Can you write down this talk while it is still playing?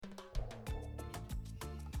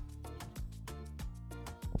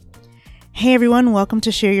Hey everyone, welcome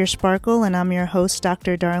to Share Your Sparkle, and I'm your host,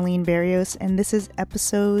 Dr. Darlene Barrios, and this is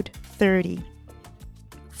episode 30,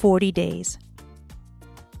 40 Days.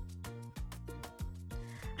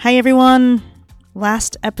 Hi everyone,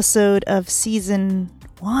 last episode of season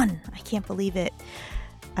 1. I can't believe it.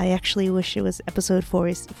 I actually wish it was episode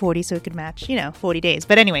 40 so it could match, 40 days.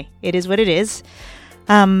 But anyway, it is what it is.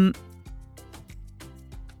 I'm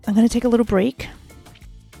going to take a little break,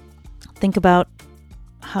 think about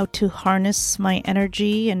how to harness my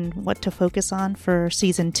energy and what to focus on for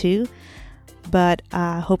season 2, but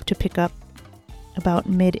I hope to pick up about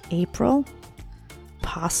mid-April,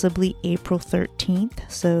 possibly April 13th,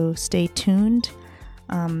 so stay tuned.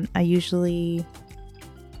 I usually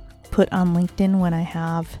put on LinkedIn when I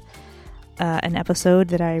have an episode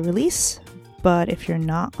that I release, but if you're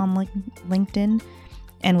not on LinkedIn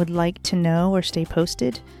and would like to know or stay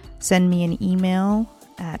posted, send me an email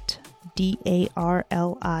at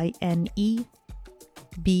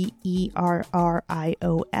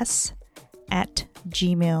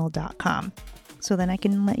darleneberrios@gmail.com, so then I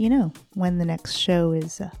can let you know when the next show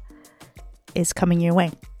is coming your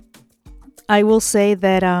way. I will say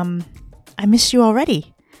that I miss you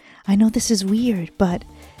already. I know this is weird, but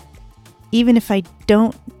even if I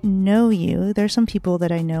don't know you, there are some people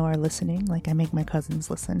that I know are listening. Like I make my cousins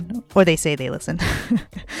listen, or they say they listen.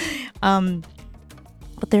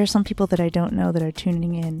 But there are some people that I don't know that are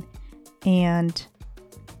tuning in, and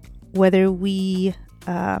whether we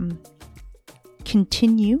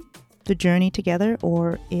continue the journey together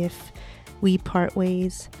or if we part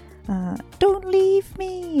ways, don't leave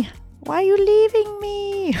me. Why are you leaving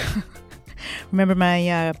me? Remember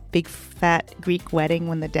my big fat Greek wedding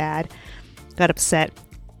when the dad got upset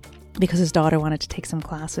because his daughter wanted to take some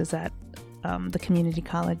classes at the community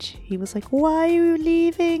college. He was like, "Why are you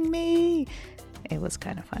leaving me?" It was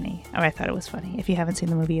kind of funny. Or I thought it was funny. If you haven't seen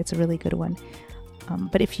the movie, it's a really good one.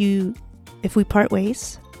 But if we part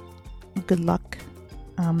ways, good luck.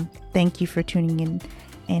 Thank you for tuning in,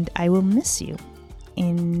 and I will miss you.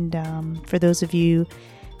 And for those of you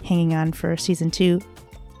hanging on for season 2,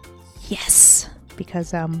 yes,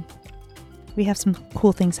 because we have some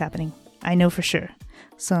cool things happening. I know for sure.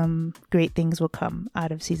 Some great things will come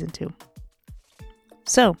out of season 2.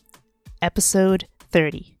 So, episode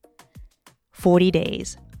 30. 40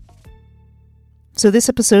 days. So this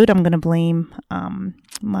episode, I'm going to blame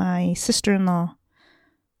my sister-in-law,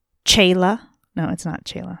 Chayla. No, it's not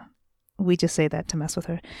Chayla. We just say that to mess with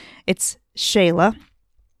her. It's Shayla.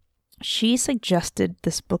 She suggested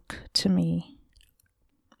this book to me.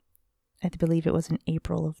 I believe it was in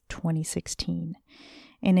April of 2016.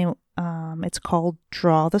 And it's called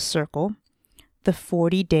Draw the Circle, The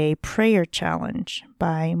 40-Day Prayer Challenge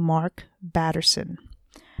by Mark Batterson.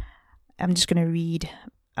 I'm just going to read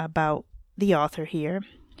about the author here.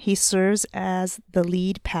 He serves as the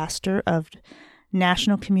lead pastor of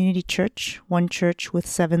National Community Church, one church with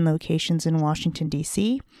 7 locations in Washington,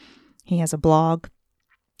 D.C. He has a blog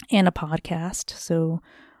and a podcast, so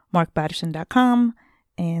markbatterson.com,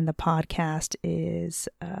 and the podcast is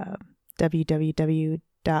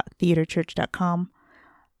www.theaterchurch.com.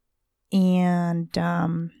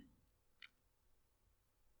 And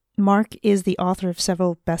Mark is the author of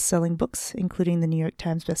several best-selling books, including the New York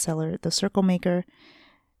Times bestseller The Circle Maker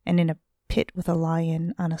and In a Pit with a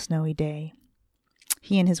Lion on a Snowy Day.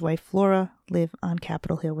 He and his wife Flora live on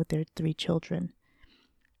Capitol Hill with their 3 children.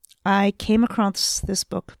 I came across this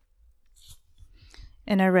book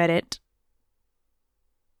and I read it,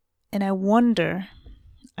 and I wonder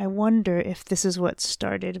if this is what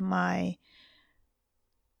started my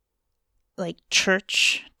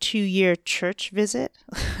church 2-year church visit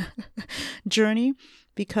journey,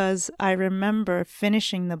 because I remember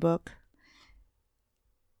finishing the book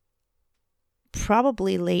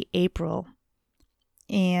probably late April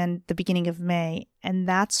and the beginning of May, and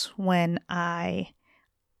that's when I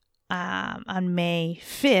on May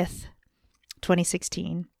 5th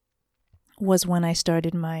 2016 was when I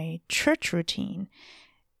started my church routine,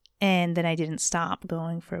 and then I didn't stop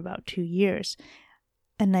going for about 2 years.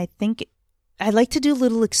 And I think I like to do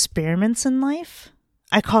little experiments in life.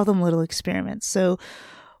 I call them little experiments. So,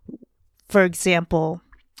 for example,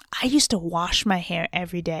 I used to wash my hair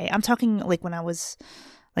every day. I'm talking like when I was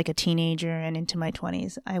like a teenager and into my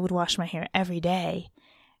 20s. I would wash my hair every day.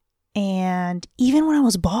 And even when I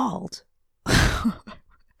was bald, I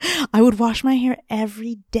would wash my hair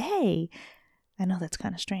every day. I know that's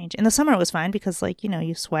kind of strange. In the summer it was fine because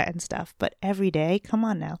you sweat and stuff. But every day, come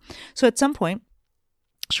on now. So at some point,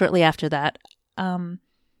 shortly after that,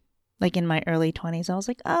 Like in my early 20s, I was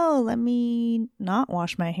like, oh, let me not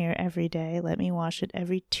wash my hair every day. Let me wash it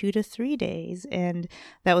every 2 to 3 days. And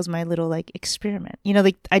that was my little like experiment.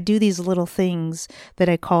 Like I do these little things that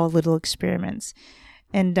I call little experiments.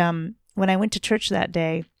 And when I went to church that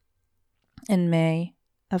day in May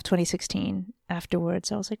of 2016,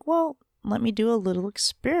 afterwards, I was like, well, let me do a little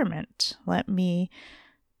experiment. Let me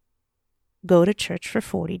go to church for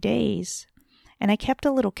 40 days. And I kept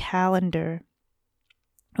a little calendar.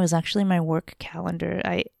 It was actually my work calendar.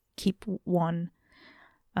 I keep one,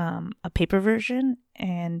 a paper version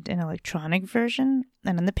and an electronic version.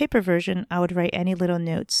 And in the paper version, I would write any little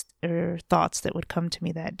notes or thoughts that would come to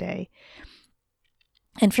me that day.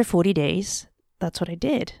 And for 40 days, that's what I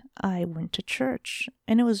did. I went to church.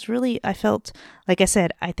 And it was really, I felt, like I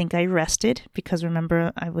said, I think I rested because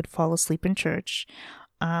remember, I would fall asleep in church.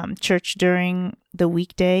 Church during the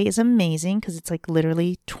weekday is amazing because it's like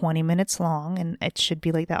literally 20 minutes long and it should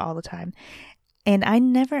be like that all the time. And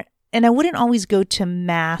I wouldn't always go to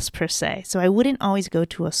mass per se. So I wouldn't always go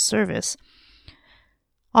to a service.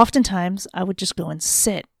 Oftentimes I would just go and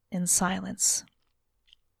sit in silence,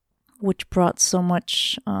 which brought so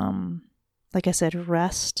much, like I said,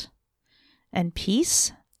 rest and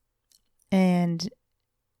peace. And,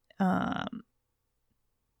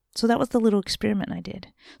 so that was the little experiment I did.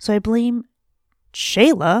 So I blame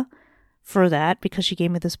Shayla for that because she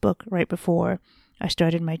gave me this book right before I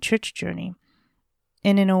started my church journey.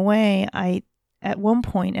 And in a way, at one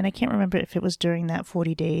point, and I can't remember if it was during that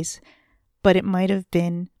 40 days, but it might have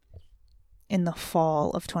been in the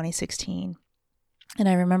fall of 2016. And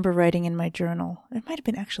I remember writing in my journal, it might have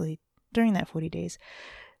been actually during that 40 days,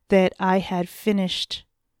 that I had finished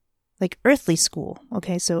like earthly school.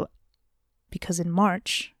 Okay, so because in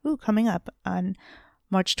March, coming up on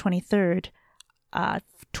March 23rd,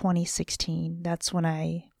 2016, that's when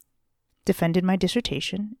I defended my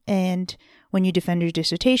dissertation. And when you defend your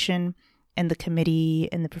dissertation and the committee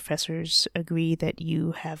and the professors agree that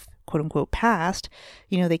you have quote unquote passed,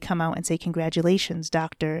 they come out and say, congratulations,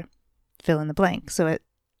 Dr. fill in the blank. So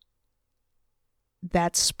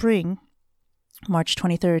that spring, March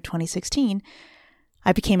 23rd, 2016,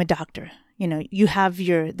 I became a doctor. You have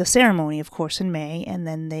the ceremony, of course, in May, and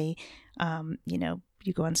then they,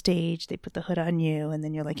 you go on stage, they put the hood on you, and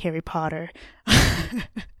then you're like Harry Potter.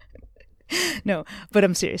 No, but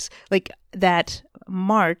I'm serious. Like that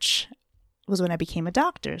March was when I became a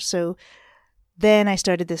doctor. So then I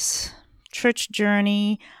started this church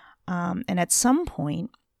journey, and at some point,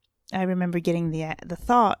 I remember getting the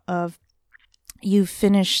thought of, you've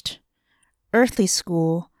finished earthly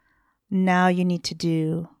school, now you need to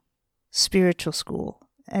do spiritual school.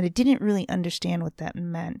 And I didn't really understand what that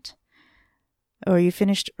meant. Or you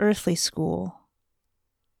finished earthly school,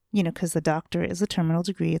 because the doctorate is a terminal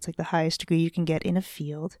degree. It's like the highest degree you can get in a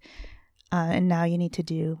field. And now you need to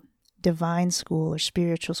do divine school or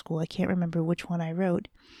spiritual school. I can't remember which one I wrote.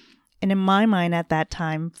 And in my mind at that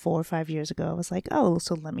time, 4 or 5 years ago, I was like, oh,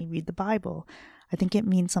 so let me read the Bible. I think it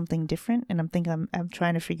means something different. And I'm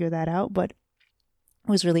trying to figure that out. But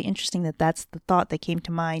it was really interesting that that's the thought that came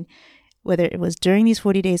to mind, whether it was during these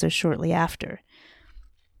 40 days or shortly after.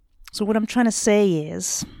 So what I'm trying to say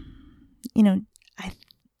is, I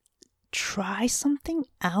try something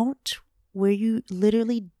out where you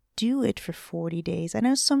literally do it for 40 days. I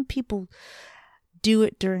know some people do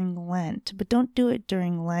it during Lent, but don't do it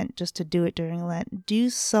during Lent just to do it during Lent. Do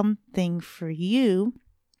something for you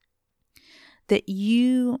that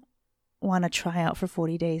you want to try out for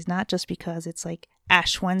 40 days, not just because it's like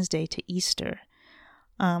Ash Wednesday to Easter.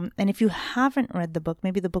 And if you haven't read the book,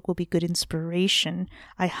 maybe the book will be good inspiration.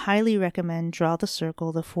 I highly recommend Draw the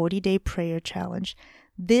Circle, the 40-Day Prayer Challenge.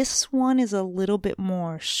 This one is a little bit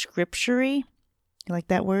more scripture-y. You like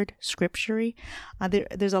that word? Scripture-y?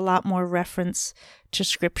 There's a lot more reference to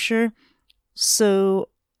scripture. So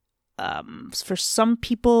for some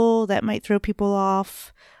people, that might throw people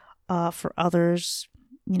off. For others,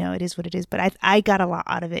 it is what it is. But I got a lot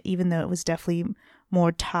out of it, even though it was definitely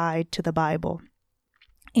more tied to the Bible.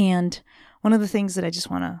 And one of the things that I just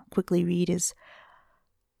want to quickly read is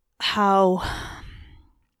how,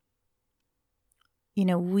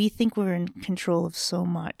 we think we're in control of so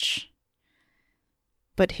much.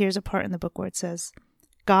 But here's a part in the book where it says,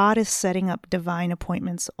 God is setting up divine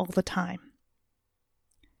appointments all the time.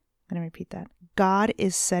 I'm going to repeat that. God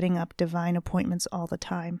is setting up divine appointments all the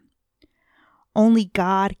time. Only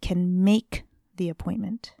God can make the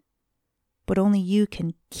appointment, but only you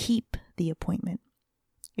can keep the appointment.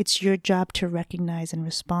 It's your job to recognize and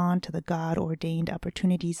respond to the God-ordained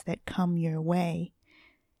opportunities that come your way.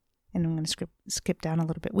 And I'm going to skip down a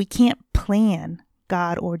little bit. We can't plan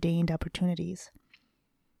God-ordained opportunities.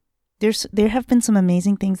 There have been some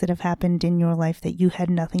amazing things that have happened in your life that you had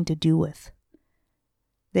nothing to do with,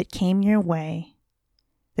 that came your way,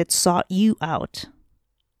 that sought you out,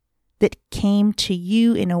 that came to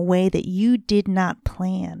you in a way that you did not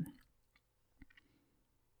plan.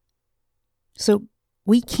 So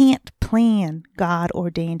we can't plan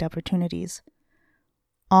God-ordained opportunities.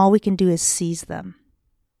 All we can do is seize them.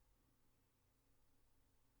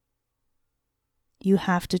 You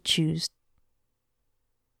have to choose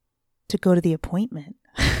to go to the appointment.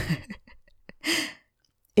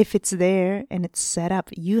 If it's there and it's set up,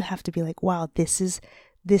 you have to be like, wow, this is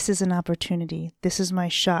an opportunity. This is my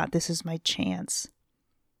shot. This is my chance.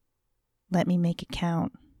 Let me make it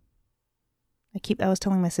count. I was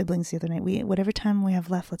telling my siblings the other night, whatever time we have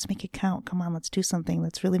left, let's make it count. Come on, let's do something.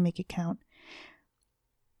 Let's really make it count.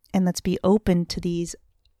 And let's be open to these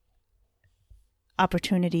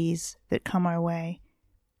opportunities that come our way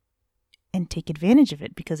and take advantage of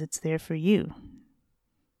it because it's there for you.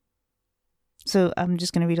 So I'm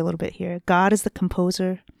just going to read a little bit here. God is the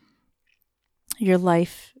composer. Your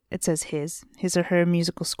life, it says his or her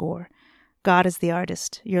musical score. God is the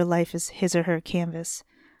artist. Your life is his or her canvas.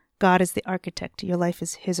 God is the architect. Your life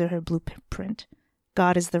is his or her blueprint.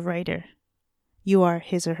 God is the writer. You are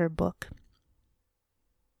his or her book.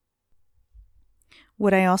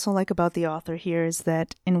 What I also like about the author here is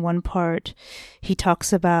that in one part, he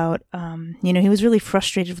talks about, he was really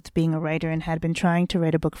frustrated with being a writer and had been trying to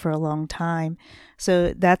write a book for a long time.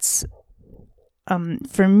 So that's,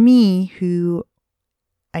 for me, who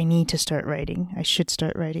I need to start writing. I should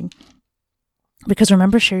start writing. Because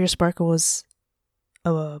remember, Share Your Sparkle was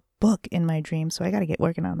a book in my dream, so I got to get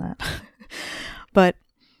working on that. But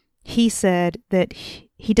he said that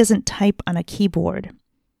he doesn't type on a keyboard.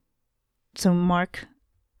 So Mark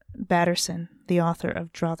Batterson, the author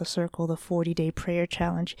of Draw the Circle, the 40-day prayer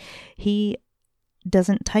challenge, he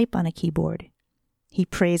doesn't type on a keyboard. He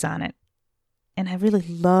prays on it. And I really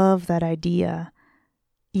love that idea,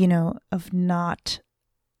 of not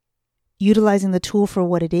utilizing the tool for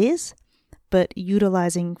what it is, but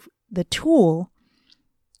utilizing the tool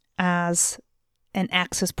as an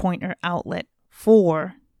access point or outlet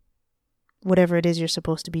for whatever it is you're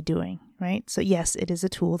supposed to be doing, right? So yes, it is a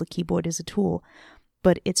tool. The keyboard is a tool,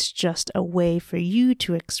 but it's just a way for you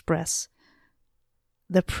to express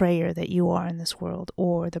the prayer that you are in this world,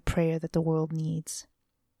 or the prayer that the world needs,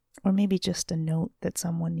 or maybe just a note that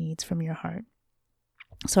someone needs from your heart.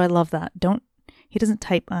 So I love that. He doesn't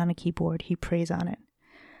type on a keyboard. He prays on it.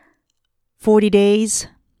 40 days,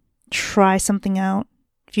 try something out.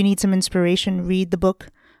 If you need some inspiration, read the book,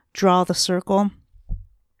 Draw the Circle.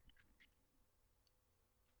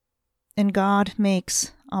 And God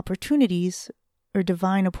makes opportunities or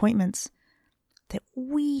divine appointments that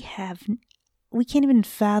we can't even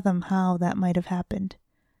fathom how that might have happened.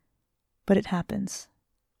 But it happens.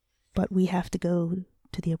 But we have to go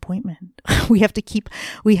to the appointment. we have to keep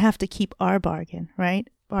our bargain, right?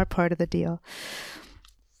 Our part of the deal.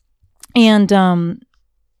 And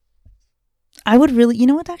I would really,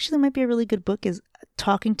 what actually might be a really good book is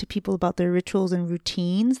talking to people about their rituals and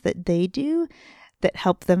routines that they do that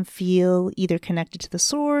help them feel either connected to the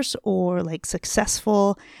source or like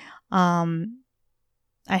successful. I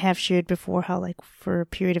have shared before how like for a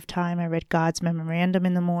period of time I read God's Memorandum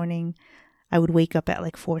in the morning. I would wake up at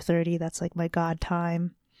like 4:30. That's like my God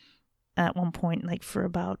time. At one point, like for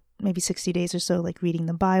about maybe 60 days or so, like reading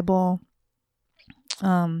the Bible.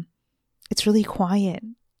 It's really quiet.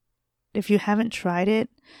 If you haven't tried it,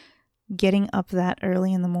 getting up that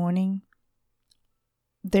early in the morning,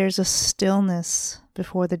 there's a stillness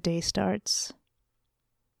before the day starts.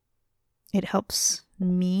 It helps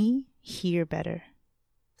me hear better,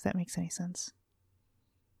 if that makes any sense.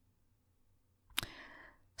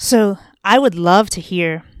 So I would love to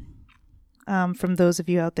hear from those of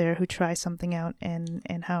you out there who try something out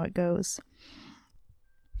and how it goes.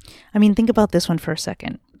 I mean, think about this one for a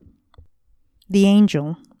second. The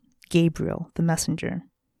angel, Gabriel, the messenger,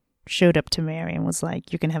 showed up to Mary and was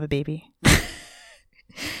like, "You're going to have a baby."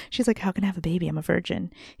 She's like, "How can I have a baby? I'm a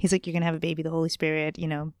virgin." He's like, "You're going to have a baby, the Holy Spirit,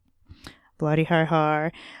 bloody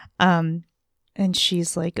har. And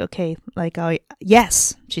she's like, "Okay, like,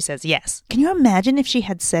 yes." She says, "Yes." Can you imagine if she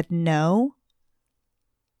had said no?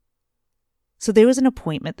 So there was an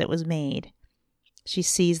appointment that was made. She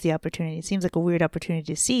seized the opportunity. It seems like a weird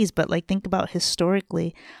opportunity to seize, but like think about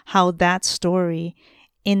historically how that story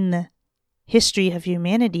in the history of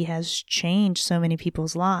humanity has changed so many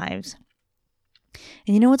people's lives.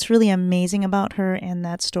 And you know what's really amazing about her and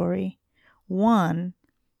that story? One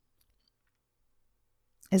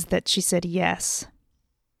is that she said yes.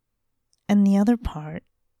 And the other part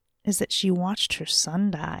is that she watched her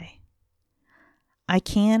son die. I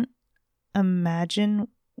can't imagine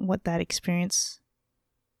what that experience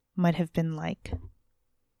might have been like.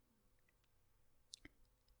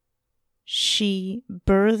 She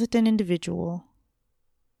birthed an individual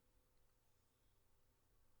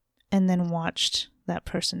and then watched that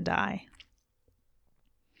person die.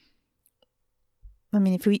 I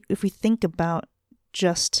mean, if we think about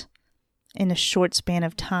just in a short span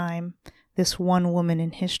of time, this one woman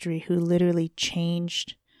in history who literally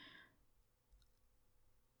changed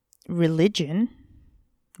religion,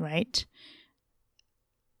 right,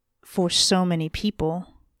 for so many people,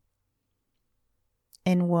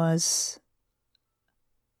 and was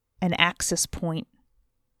an access point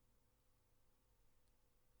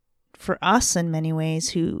for us in many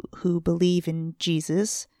ways who believe in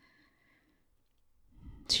Jesus.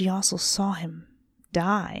 She also saw him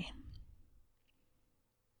die,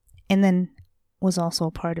 and then was also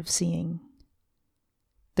a part of seeing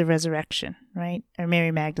the resurrection, right? Or Mary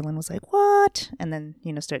Magdalene was like, what? And then,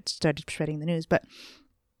 started spreading the news. But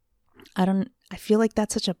I feel like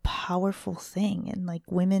that's such a powerful thing. And like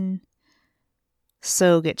women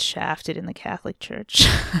so get shafted in the Catholic Church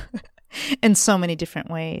in so many different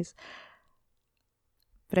ways.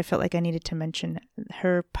 But I felt like I needed to mention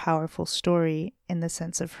her powerful story in the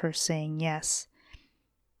sense of her saying yes.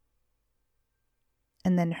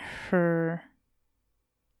 And then her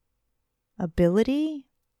ability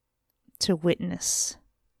to witness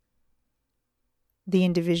the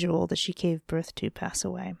individual that she gave birth to pass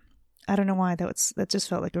away. I don't know why that just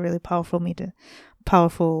felt like a really powerful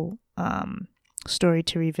story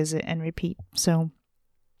to revisit and repeat. So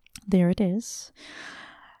there it is.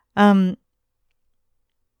 A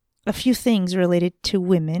few things related to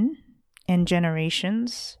women and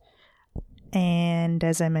generations, and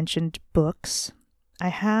as I mentioned, books. I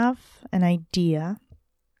have an idea.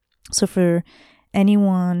 So for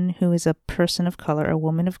anyone who is a person of color, a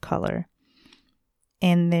woman of color,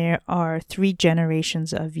 and there are 3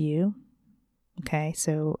 generations of you, okay,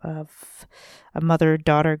 so of a mother,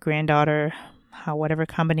 daughter, granddaughter, whatever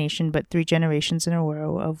combination, but 3 generations in a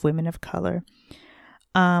row of women of color,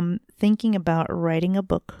 thinking about writing a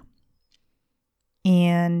book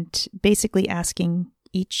and basically asking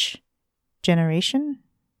each generation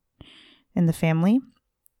in the family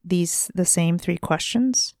the same 3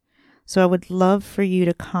 questions. So I would love for you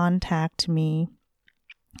to contact me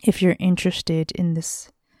if you're interested in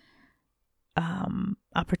this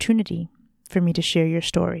opportunity for me to share your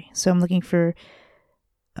story. So I'm looking for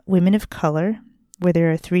women of color where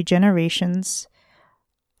there are 3 generations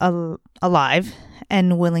alive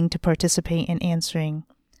and willing to participate in answering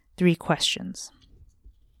 3 questions.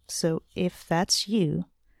 So if that's you,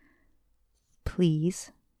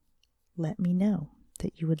 please let me know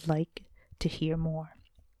that you would like to hear more.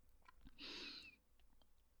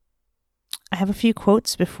 I have a few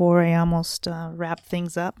quotes before I almost wrap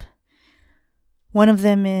things up. One of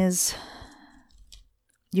them is,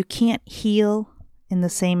 you can't heal in the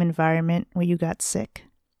same environment where you got sick.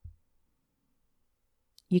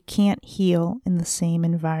 You can't heal in the same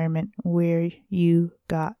environment where you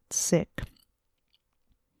got sick.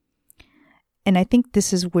 And I think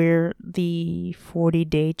this is where the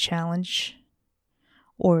 40-day challenge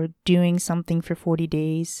or doing something for 40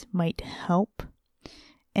 days might help.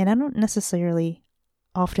 And I don't necessarily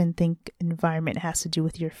often think environment has to do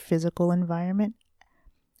with your physical environment.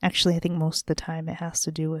 Actually, I think most of the time it has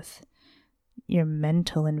to do with your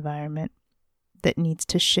mental environment that needs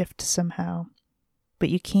to shift somehow. But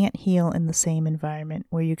you can't heal in the same environment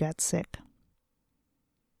where you got sick.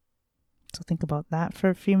 So think about that for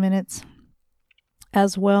a few minutes.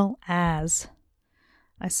 As well as,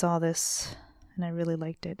 I saw this and I really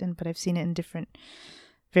liked it, but I've seen it in different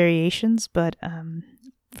variations, but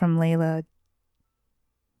from Layla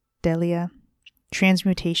Delia,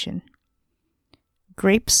 transmutation.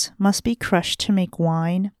 Grapes must be crushed to make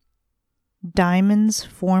wine. Diamonds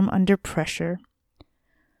form under pressure.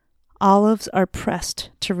 Olives are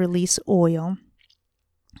pressed to release oil.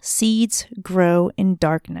 Seeds grow in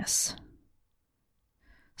darkness.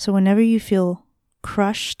 So whenever you feel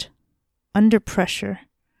crushed, under pressure,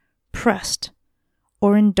 pressed,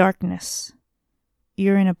 or in darkness,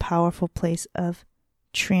 you're in a powerful place of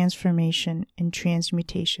transformation and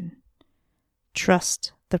transmutation.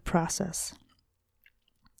 Trust the process.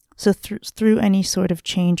 So through any sort of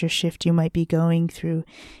change or shift you might be going through,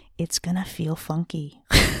 it's gonna feel funky.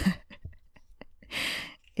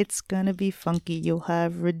 It's gonna be funky. You'll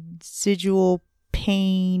have residual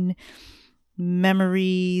pain,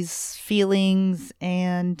 memories, feelings,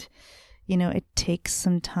 and it takes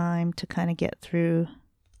some time to kind of get through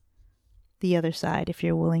the other side if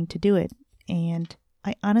you're willing to do it. And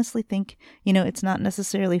I honestly think, it's not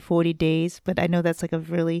necessarily 40 days, but I know that's like a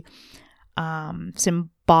really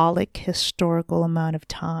symbolic, historical amount of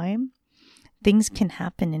time. Things can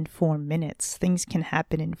happen in 4 minutes. Things can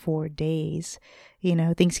happen in 4 days.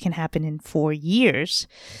 Things can happen in 4 years.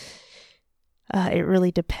 It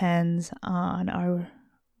really depends on our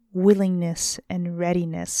willingness and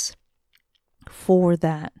readiness for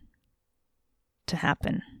that to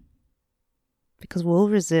happen. Because we'll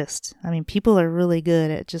resist. I mean, people are really good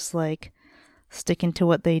at just like sticking to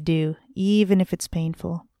what they do, even if it's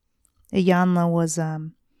painful. Iyanla was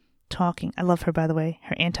talking. I love her, by the way.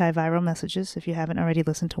 Her antiviral messages, if you haven't already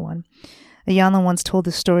listened to one. Iyanla once told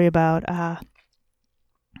this story about a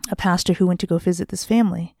pastor who went to go visit this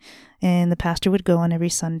family. And the pastor would go on every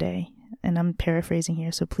Sunday. And I'm paraphrasing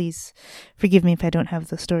here, so please forgive me if I don't have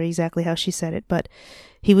the story exactly how she said it. But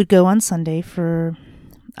he would go on Sunday for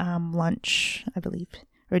lunch, I believe,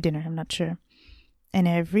 or dinner, I'm not sure. And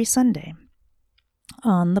every Sunday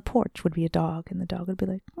on the porch would be a dog, and the dog would be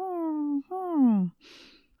like,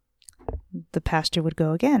 The pastor would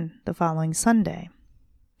go again the following Sunday.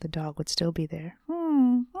 The dog would still be there.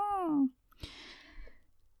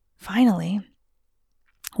 Finally,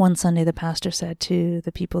 one Sunday the pastor said to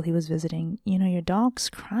the people he was visiting, your dog's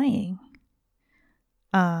crying.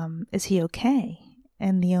 Is he okay?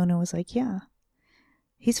 And the owner was like, yeah.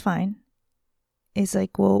 He's fine. He's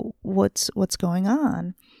like, well, what's going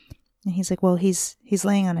on? And he's like, well, he's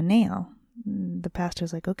laying on a nail. And the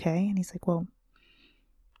pastor's like, okay. And he's like, well,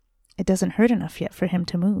 it doesn't hurt enough yet for him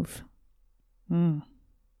to move.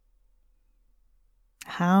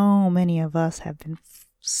 How many of us have been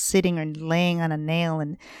sitting or laying on a nail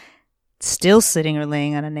and still sitting or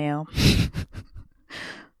laying on a nail?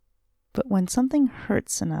 But when something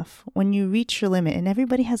hurts enough, when you reach your limit, and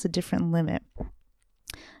everybody has a different limit,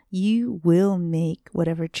 you will make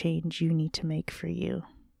whatever change you need to make for you.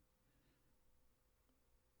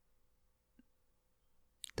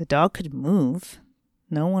 The dog could move.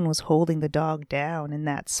 No one was holding the dog down in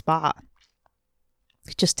that spot.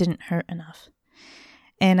 It just didn't hurt enough.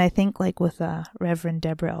 And I think like with Reverend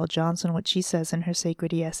Deborah L. Johnson, what she says in her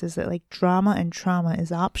Sacred Yes is that like drama and trauma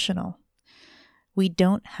is optional. We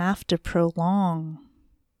don't have to prolong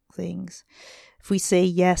things. If we say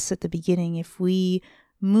yes at the beginning, if we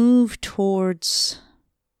move towards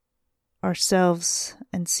ourselves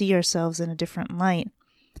and see ourselves in a different light,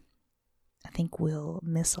 I think we'll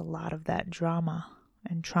miss a lot of that drama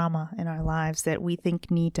and trauma in our lives that we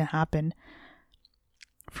think need to happen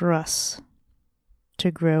for us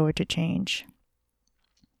to grow or to change.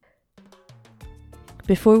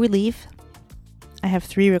 Before we leave, I have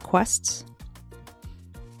 3 requests.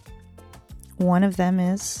 One of them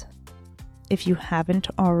is, if you haven't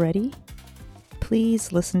already,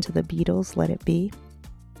 please listen to the Beatles' Let It Be.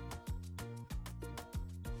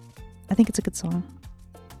 I think it's a good song.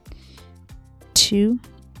 2,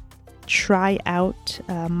 try out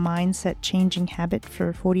a mindset changing habit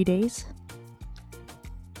for 40 days.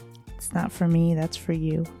 It's not for me, that's for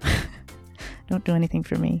you. Don't do anything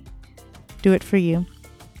for me. Do it for you.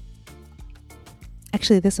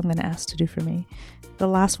 Actually, this I'm going to ask to do for me. The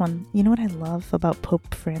last one, you know what I love about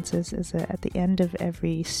Pope Francis is that at the end of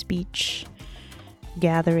every speech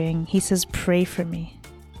gathering, he says, pray for me.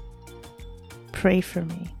 Pray for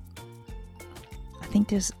me. I think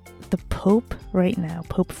there's the Pope right now,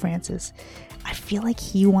 Pope Francis. I feel like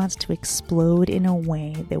he wants to explode in a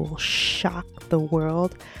way that will shock the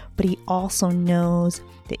world, but he also knows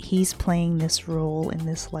that he's playing this role in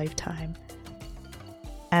this lifetime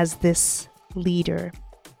as this leader,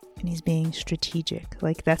 and he's being strategic.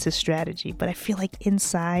 Like, that's his strategy. But I feel like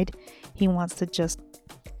inside, he wants to just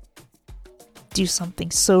do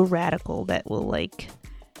something so radical that will, like,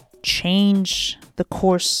 change the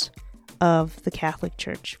course of the Catholic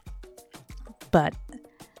Church. But,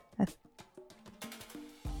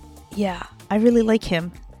 yeah, I really like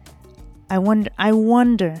him. I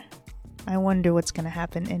wonder what's going to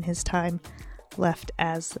happen in his time left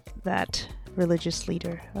as that religious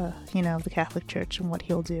leader, the Catholic Church, and what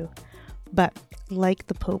he'll do. But like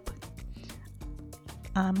the Pope,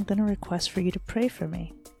 I'm going to request for you to pray for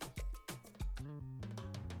me.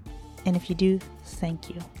 And if you do, thank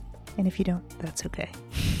you. And if you don't, that's okay.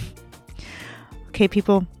 Okay,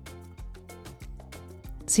 people.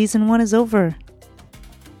 Season 1 is over.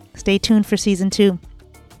 Stay tuned for Season 2.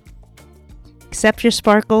 Accept your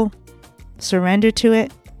sparkle, surrender to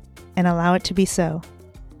it, and allow it to be so.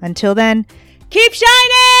 Until then, keep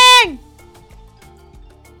shining!